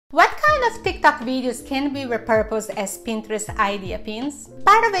What kind of TikTok videos can be repurposed as Pinterest idea pins?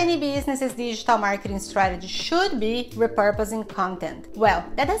 Part of any business's digital marketing strategy should be repurposing content. Well,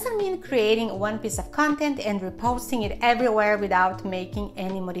 that doesn't mean creating one piece of content and reposting it everywhere without making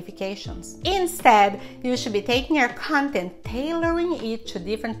any modifications. Instead, you should be taking your content, tailoring it to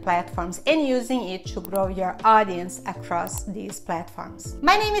different platforms, and using it to grow your audience across these platforms.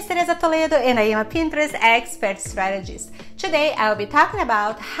 My name is Teresa Toledo and I am a Pinterest expert strategist. Today, I'll be talking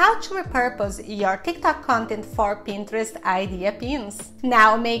about how to repurpose your TikTok content for Pinterest idea pins.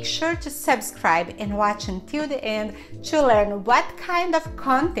 Now make sure to subscribe and watch until the end to learn what kind of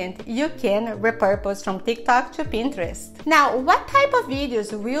content you can repurpose from TikTok to Pinterest. Now, what type of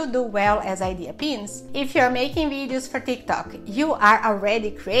videos will do well as idea pins? If you're making videos for TikTok, you are already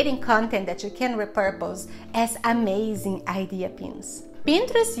creating content that you can repurpose as amazing idea pins.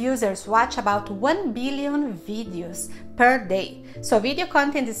 Pinterest users watch about 1 billion videos per day, so video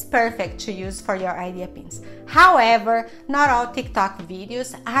content is perfect to use for your idea pins. However, not all TikTok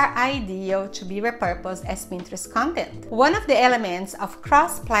videos are ideal to be repurposed as Pinterest content. One of the elements of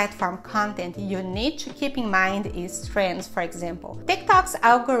cross-platform content you need to keep in mind is trends, for example. TikTok's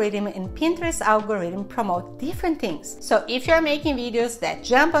algorithm and Pinterest algorithm promote different things, so if you're making videos that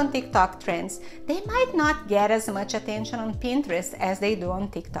jump on TikTok trends, they might not get as much attention on Pinterest as they do on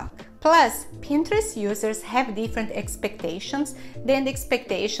TikTok. Plus, Pinterest users have different expectations than the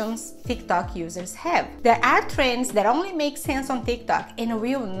expectations TikTok users have. There are trends that only make sense on TikTok and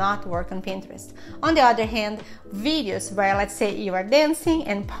will not work on Pinterest. On the other hand, videos where, let's say, you are dancing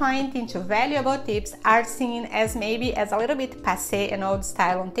and pointing to valuable tips are seen as maybe as a little bit passé and old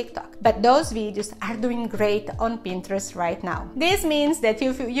style on TikTok. But those videos are doing great on Pinterest right now. This means that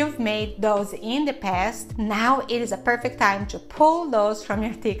if you've made those in the past, now it is a perfect time to pull those from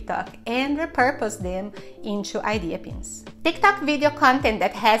your TikTok and repurpose them into idea pins. TikTok video content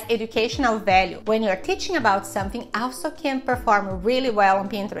that has educational value when you're teaching about something also can perform really well on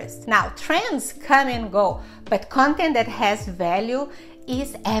Pinterest. Now, trends come and go, but content that has value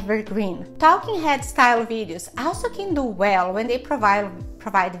is evergreen. Talking head style videos also can do well when they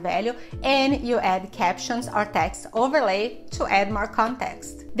provide value and you add captions or text overlay to add more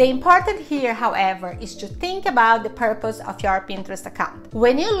context. The important here, however, is to think about the purpose of your Pinterest account.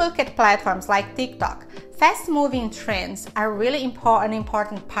 When you look at platforms like TikTok, fast-moving trends are really an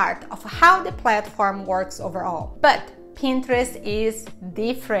important part of how the platform works overall. But Pinterest is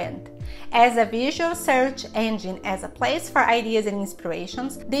different. As a visual search engine, as a place for ideas and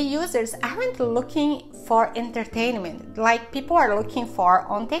inspirations, the users aren't looking for entertainment like people are looking for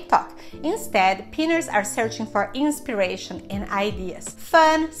on TikTok. Instead, pinners are searching for inspiration and ideas.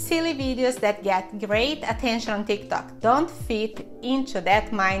 Fun, silly videos that get great attention on TikTok don't fit into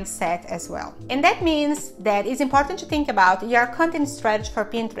that mindset as well. And that means that it's important to think about your content strategy for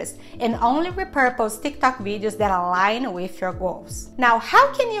Pinterest and only repurpose TikTok videos that align with your goals. Now,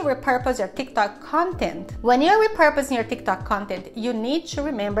 how can you repurpose your TikTok content? When you're repurposing your TikTok content, you need to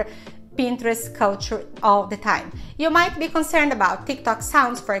remember Pinterest culture all the time. You might be concerned about TikTok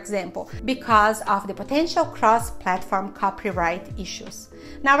sounds, for example, because of the potential cross-platform copyright issues.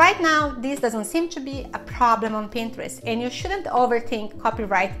 Now, right now, this doesn't seem to be a problem on Pinterest, and you shouldn't overthink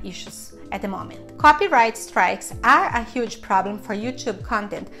copyright issues at the moment. Copyright strikes are a huge problem for YouTube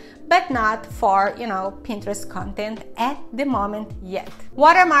content, but not for, Pinterest content at the moment yet.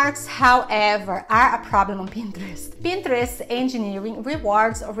 Watermarks, however, are a problem on Pinterest. Pinterest engineering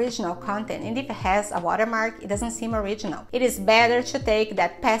rewards original content, and if it has a watermark, it doesn't seem original. It is better to take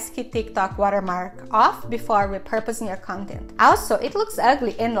that pesky TikTok watermark off before repurposing your content. Also, it looks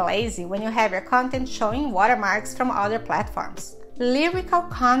ugly and lazy when you have your content showing watermarks from other platforms. Lyrical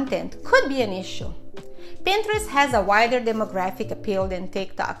content could be an issue. Pinterest has a wider demographic appeal than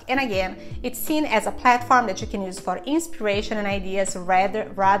TikTok, and again, it's seen as a platform that you can use for inspiration and ideas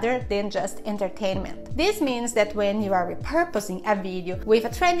rather than just entertainment. This means that when you are repurposing a video with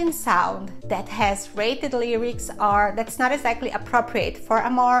a trending sound that has rated lyrics or that's not exactly appropriate for a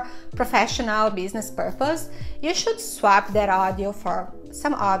more professional business purpose, you should swap that audio for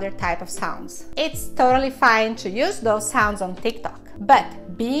some other type of sounds. It's totally fine to use those sounds on TikTok,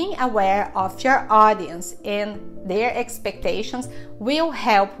 but being aware of your audience and their expectations will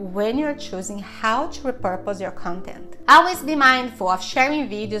help when you're choosing how to repurpose your content. Always be mindful of sharing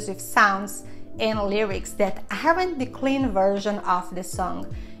videos with sounds and lyrics that aren't the clean version of the song.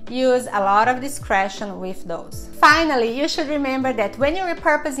 Use a lot of discretion with those. Finally, you should remember that when you're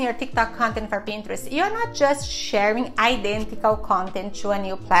repurposing your TikTok content for Pinterest, you're not just sharing identical content to a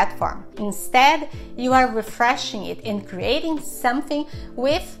new platform. Instead, you are refreshing it and creating something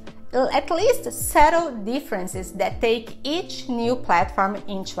with at least subtle differences that take each new platform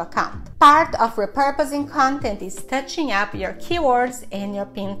into account. Part of repurposing content is touching up your keywords and your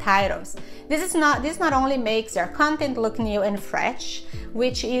pin titles. This not only makes your content look new and fresh,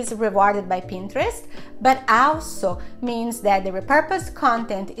 which is rewarded by Pinterest, but also means that the repurposed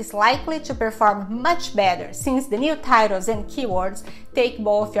content is likely to perform much better, since the new titles and keywords take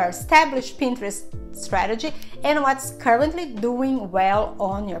both your established Pinterest strategy and what's currently doing well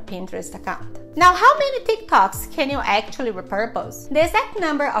on your Pinterest account. Now, how many TikToks can you actually repurpose? The exact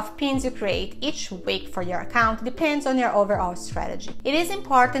number of pins you create each week for your account depends on your overall strategy. It is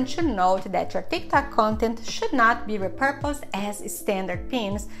important to note that your TikTok content should not be repurposed as standard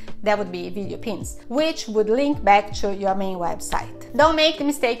pins, that would be video pins, which would link back to your main website. Don't make the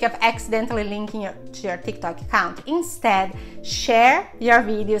mistake of accidentally linking to your TikTok account. Instead, share your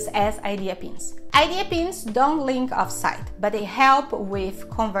videos as idea pins. Idea pins don't link off-site, but they help with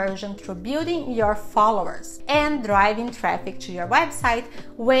conversion through building your followers and driving traffic to your website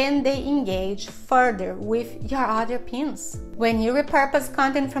when they engage further with your other pins. When you repurpose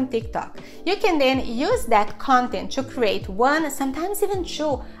content from TikTok, you can then use that content to create 1, sometimes even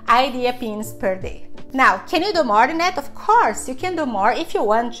 2 idea pins per day. Now, can you do more than that? Of course, you can do more if you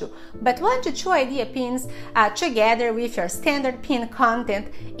want to, but 1 to 2 idea pins together with your standard pin content,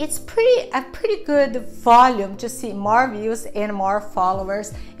 it's a pretty good volume to see more views and more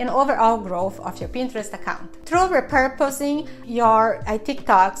followers and overall growth of your Pinterest account. Through repurposing your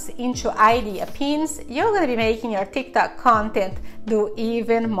TikToks into idea pins, you're going to be making your TikTok content do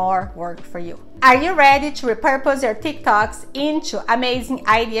even more work for you. Are you ready to repurpose your TikToks into amazing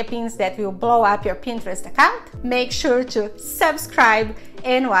idea pins that will blow up your Pinterest account? Make sure to subscribe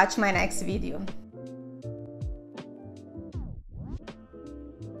and watch my next video.